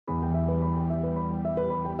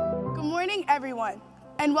everyone,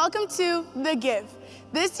 and welcome to The Give,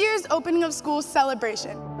 this year's opening of school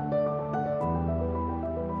celebration.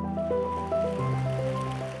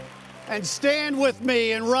 And stand with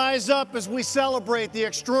me and rise up as we celebrate the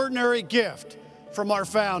extraordinary gift from our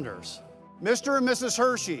founders. Mr. and Mrs.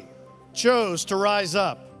 Hershey chose to rise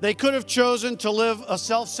up. They could have chosen to live a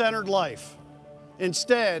self-centered life.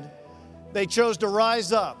 Instead, they chose to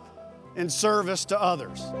rise up in service to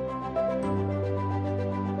others.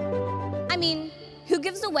 I mean, who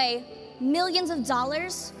gives away millions of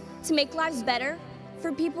dollars to make lives better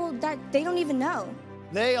for people that they don't even know?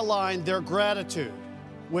 They aligned their gratitude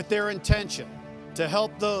with their intention to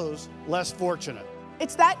help those less fortunate.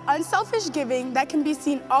 It's that unselfish giving that can be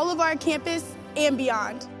seen all over our campus and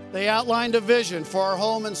beyond. They outlined a vision for our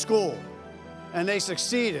home and school, and they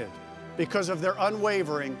succeeded because of their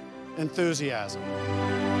unwavering enthusiasm.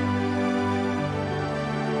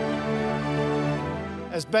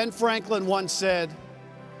 As Ben Franklin once said,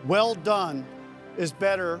 well done is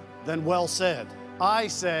better than well said. I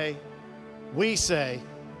say, we say,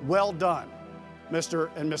 well done, Mr.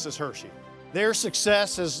 and Mrs. Hershey. Their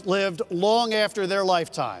success has lived long after their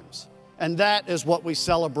lifetimes, and that is what we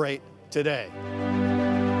celebrate today.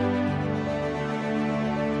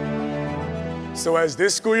 So as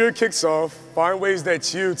this school year kicks off, find ways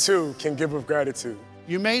that you too can give with gratitude.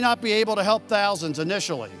 You may not be able to help thousands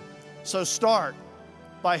initially, so start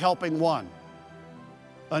by helping one.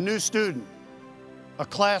 A new student, a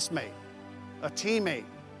classmate, a teammate,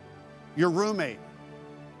 your roommate,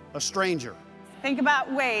 a stranger. Think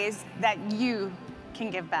about ways that you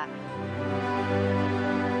can give back.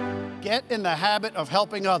 Get in the habit of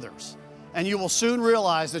helping others, and you will soon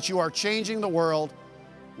realize that you are changing the world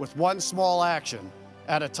with one small action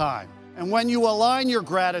at a time. And when you align your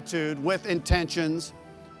gratitude with intentions,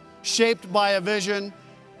 shaped by a vision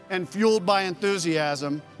and fueled by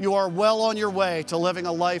enthusiasm, you are well on your way to living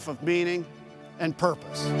a life of meaning and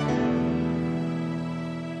purpose.